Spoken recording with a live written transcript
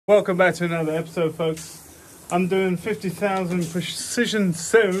Welcome back to another episode, folks. I'm doing 50,000 precision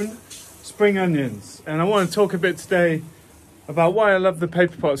sown spring onions, and I want to talk a bit today about why I love the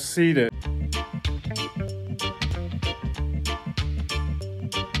PAPERPOT seeder.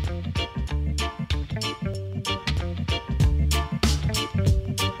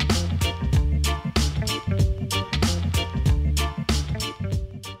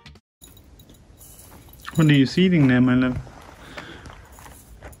 What are you seeding there, my love?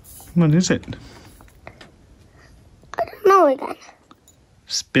 What is it? I don't know again.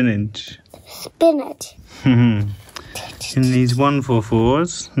 Spinach. Spinach. In these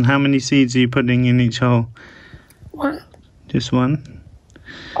 144s. And how many seeds are you putting in each hole? One. Just one?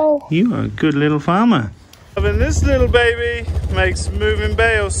 Oh. You are a good little farmer. And this little baby makes moving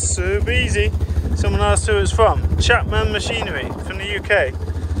bales super easy. Someone asked who it's from. Chapman Machinery from the UK.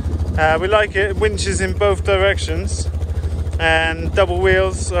 We like it. Winches in both directions. And double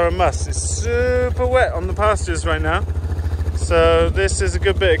wheels are a must. It's super wet on the pastures right now, so this is a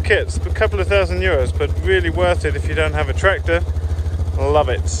good bit of kit. It's a couple of €1,000, but really worth it if you don't have a tractor. Love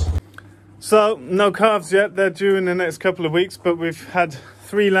it. So no calves yet, they're due in the next couple of weeks, but we've had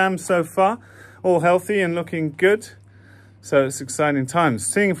 3 lambs so far, all healthy and looking good, so it's exciting times.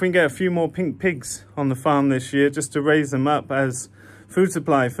 Seeing if we can get a few more pink pigs on the farm this year, just to raise them up as food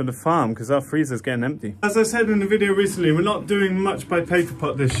supply for the farm, because our freezer's getting empty. As I said in the video recently, we're not doing much by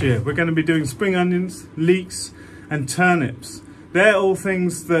PAPERPOT this year. We're going to be doing spring onions, leeks and turnips. They're all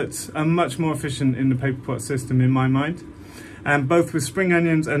things that are much more efficient in the PAPERPOT system in my mind. And both with spring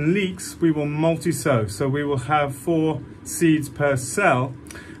onions and leeks, we will multi-sow. So we will have 4 seeds per cell.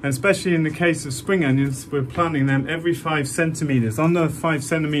 And especially in the case of spring onions, we're planting them every 5 centimeters on the 5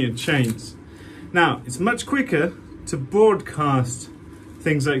 centimeter chains. Now, it's much quicker to broadcast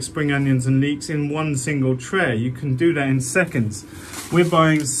things like spring onions and leeks in one single tray. You can do that in seconds. We're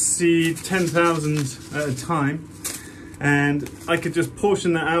buying seed 10,000 at a time, and I could just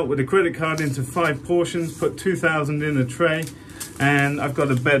portion that out with a credit card into 5 portions, put 2,000 in a tray, and I've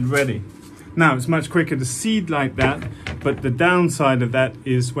got a bed ready. Now, it's much quicker to seed like that, but the downside of that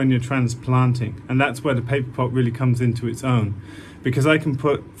is when you're transplanting, and that's where the PAPERPOT really comes into its own, because I can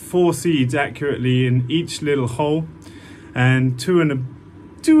put 4 seeds accurately in each little hole, and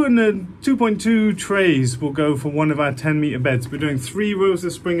 2.2 trays will go for one of our 10-meter beds. We're doing 3 rows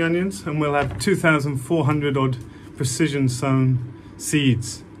of spring onions, and we'll have 2,400 odd precision sown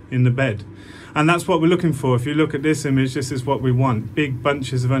seeds in the bed. And that's what we're looking for. If you look at this image, this is what we want. Big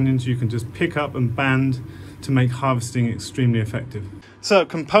bunches of onions you can just pick up and band to make harvesting extremely effective. So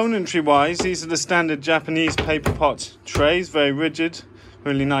componentry wise, these are the standard Japanese PAPERPOT trays, very rigid,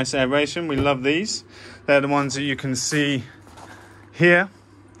 really nice aeration. We love these. They're the ones that you can see here.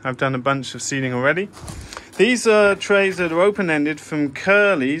 I've done a bunch of seeding already. These are trays that are open-ended from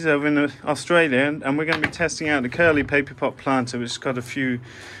Curly's over in Australia, and we're going to be testing out the Curly PAPERPOT planter, which has got a few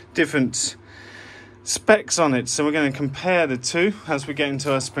different specs on it. So we're going to compare the two as we get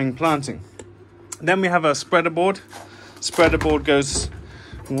into our spring planting. Then we have our spreader board. Spreader board goes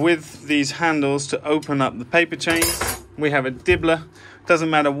with these handles to open up the paper chains. We have a dibbler.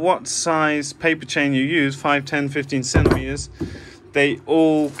 Doesn't matter what size paper chain you use, 5, 10, 15 centimeters. They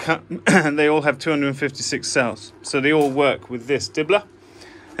all have 256 cells, so they all work with this dibbler.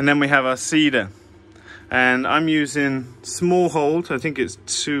 And then we have our seeder, and I'm using small hold. I think it's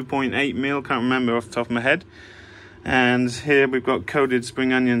 2.8 mil, can't remember off the top of my head. And here we've got coated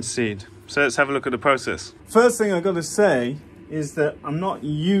spring onion seed. So let's have a look at the process. First thing I've got to say is that I'm not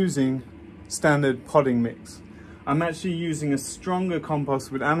using standard potting mix. I'm actually using a stronger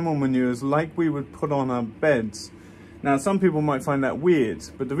compost with animal manures like we would put on our beds. Now, some people might find that weird,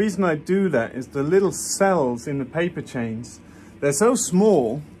 but the reason I do that is the little cells in the paper chains, they're so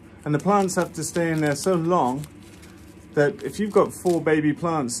small and the plants have to stay in there so long that if you've got 4 baby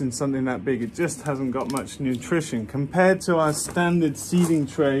plants in something that big, it just hasn't got much nutrition compared to our standard seeding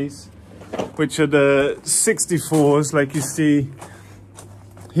trays, which are the 64s like you see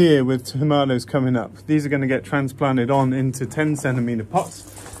here with tomatoes coming up. These are going to get transplanted on into 10 centimeter pots.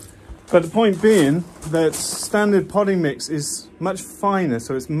 But the point being that standard potting mix is much finer,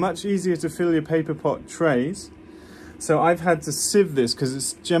 so it's much easier to fill your PAPERPOT trays. So I've had to sieve this because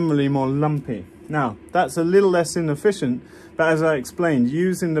it's generally more lumpy. Now, that's a little less inefficient, but as I explained,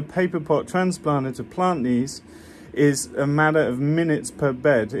 using the PAPERPOT transplanter to plant these is a matter of minutes per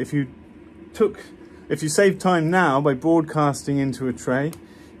bed. If you save time now by broadcasting into a tray,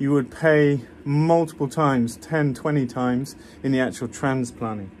 you would pay multiple times, 10, 20 times in the actual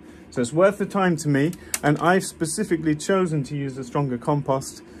transplanting. So it's worth the time to me, and I've specifically chosen to use a stronger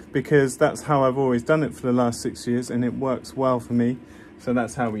compost because that's how I've always done it for the last 6 years, and it works well for me. So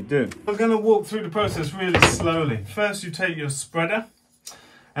that's how we do. We're going to walk through the process really slowly. First you take your spreader,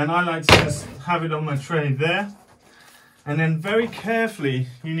 and I like to just have it on my tray there. And then very carefully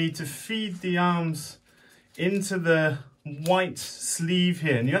you need to feed the arms into the white sleeve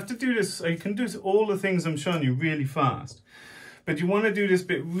here. And you have to do this, you can do all the things I'm showing you really fast. But you want to do this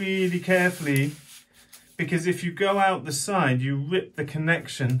bit really carefully, because if you go out the side, you rip the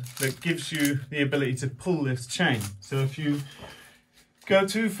connection that gives you the ability to pull this chain. So if you go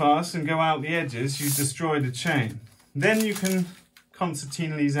too fast and go out the edges, you destroy the chain. Then you can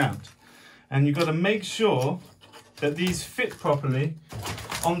concertina these out. And you've got to make sure that these fit properly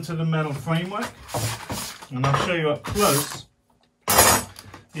onto the metal framework. And I'll show you up close.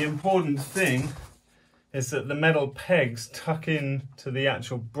 The important thing is that the metal pegs tuck in to the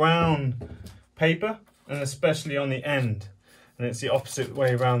actual brown paper, and especially on the end. And it's the opposite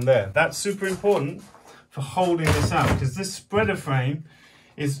way around there. That's super important for holding this out, because this spreader frame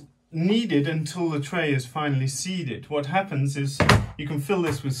is needed until the tray is finally seeded. What happens is you can fill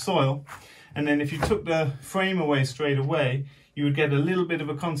this with soil, and then if you took the frame away straight away, you would get a little bit of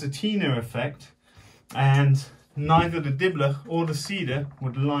a concertina effect, and neither the dibbler or the seeder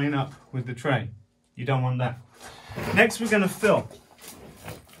would line up with the tray. You don't want that. Next we're going to fill.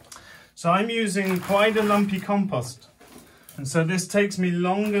 So I'm using quite a lumpy compost, and so this takes me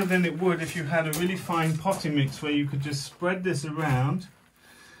longer than it would if you had a really fine potting mix where you could just spread this around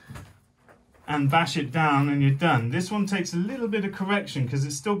and bash it down and you're done. This one takes a little bit of correction because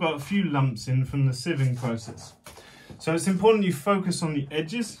it's still got a few lumps in from the sieving process. So it's important you focus on the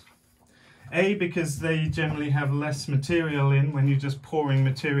edges. A, because they generally have less material in when you're just pouring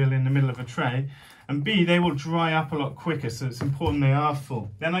material in the middle of a tray. And B, they will dry up a lot quicker, so it's important they are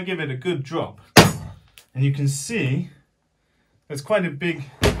full. Then I give it a good drop. And you can see there's quite a big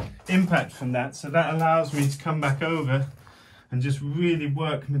impact from that. So that allows me to come back over and just really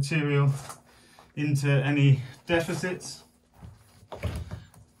work material into any deficits.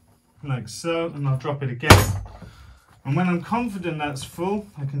 Like so, and I'll drop it again. And when I'm confident that's full,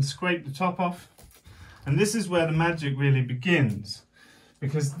 I can scrape the top off. And this is where the magic really begins,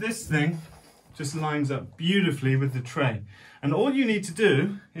 because this thing just lines up beautifully with the tray. And all you need to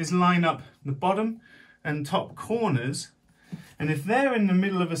do is line up the bottom and top corners. And if they're in the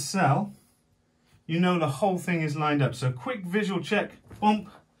middle of a cell, you know the whole thing is lined up. So quick visual check, bump,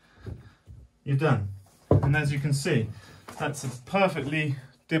 you're done. And as you can see, that's a perfectly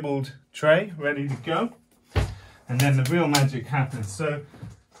dibbled tray ready to go. And then the real magic happens. So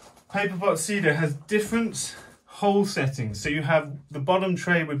PAPERPOT seeder has different hole settings. So you have the bottom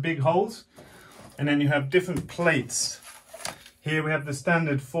tray with big holes, and then you have different plates. Here we have the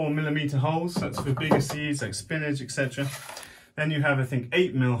standard 4mm holes. That's for bigger seeds like spinach, etc. Then you have, I think,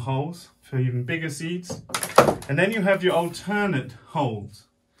 8mm holes for even bigger seeds. And then you have your alternate holes.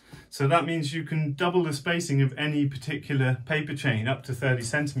 So that means you can double the spacing of any particular paper chain up to 30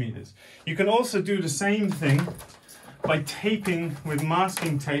 centimeters. You can also do the same thing by taping with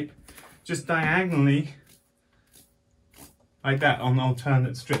masking tape just diagonally like that on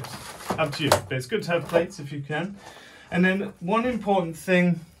alternate strips. Up to you, but it's good to have plates if you can. And then one important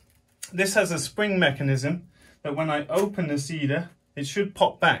thing, this has a spring mechanism that when I open the seeder, it should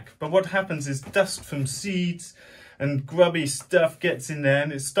pop back. But what happens is dust from seeds and grubby stuff gets in there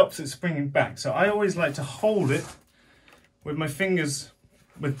and it stops it springing back. So I always like to hold it with my fingers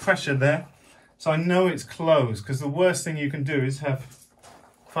with pressure there, so I know it's closed, because the worst thing you can do is have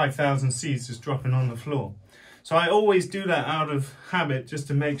 5,000 seeds just dropping on the floor. So I always do that out of habit, just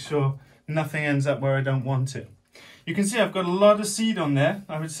to make sure nothing ends up where I don't want it. You can see I've got a lot of seed on there.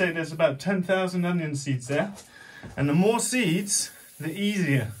 I would say there's about 10,000 onion seeds there. And the more seeds, the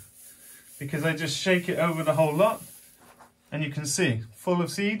easier, because I just shake it over the whole lot. And you can see, full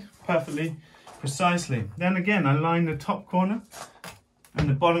of seed, perfectly precisely. Then again, I line the top corner and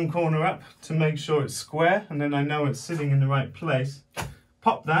the bottom corner up to make sure it's square, and then I know it's sitting in the right place.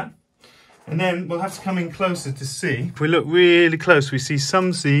 Pop that, and then we'll have to come in closer to see. If we look really close, we see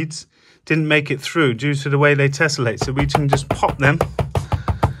some seeds didn't make it through due to the way they tessellate, so we can just pop them,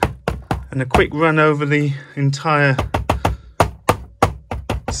 and a quick run over the entire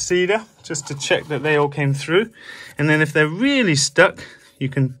seeder just to check that they all came through. And then if they're really stuck, you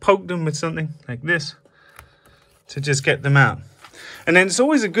can poke them with something like this to just get them out. And then it's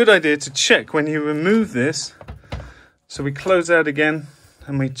always a good idea to check when you remove this. So we close out again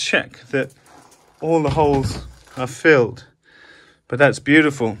and we check that all the holes are filled. But that's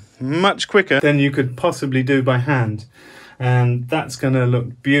beautiful, much quicker than you could possibly do by hand. And that's going to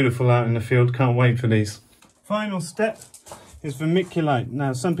look beautiful out in the field. Can't wait for these. Final step, is vermiculite.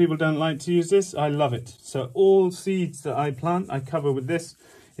 Now, some people don't like to use this. I love it. So all seeds that I plant, I cover with this.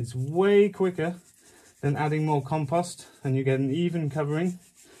 It's way quicker than adding more compost, and you get an even covering.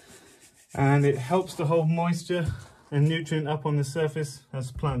 And it helps to hold moisture and nutrient up on the surface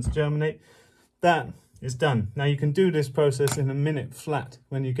as plants germinate. That is done. Now you can do this process in a minute flat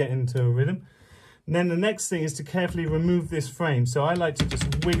when you get into a rhythm. And then the next thing is to carefully remove this frame. So I like to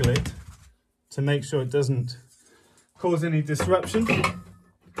just wiggle it to make sure it doesn't cause any disruption.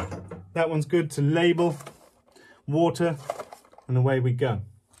 That one's good to label, water, and away we go.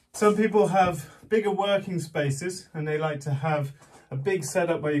 Some people have bigger working spaces and they like to have a big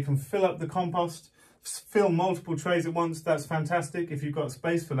setup where you can fill up the compost, fill multiple trays at once. That's fantastic. If you've got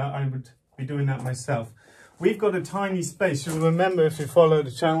space for that, I would be doing that myself. We've got a tiny space. You'll remember if you follow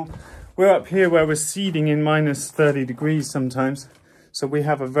the channel, we're up here where we're seeding in minus 30 degrees sometimes. So we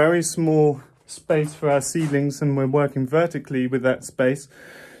have a very small space for our seedlings, and we're working vertically with that space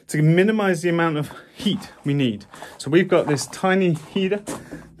to minimize the amount of heat we need. So we've got this tiny heater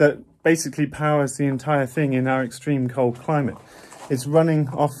that basically powers the entire thing in our extreme cold climate. It's running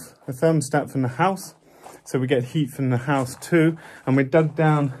off a thermostat from the house, so we get heat from the house too, and we're dug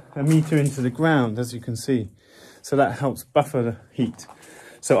down 1 meter into the ground, as you can see. So that helps buffer the heat.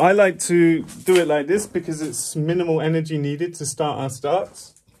 So I like to do it like this because it's minimal energy needed to start our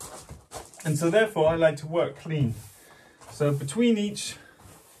starts. And so therefore I like to work clean. So between each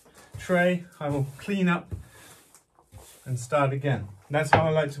tray, I will clean up and start again. And that's how I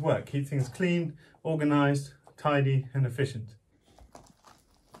like to work. Keep things clean, organized, tidy, and efficient.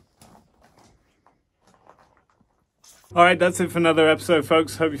 All right, that's it for another episode,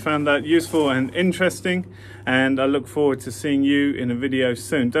 folks. Hope you found that useful and interesting, and I look forward to seeing you in a video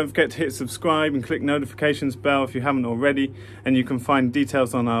soon. Don't forget to hit subscribe and click notifications bell if you haven't already, and you can find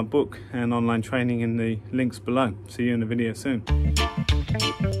details on our book and online training in the links below. See you in a video soon.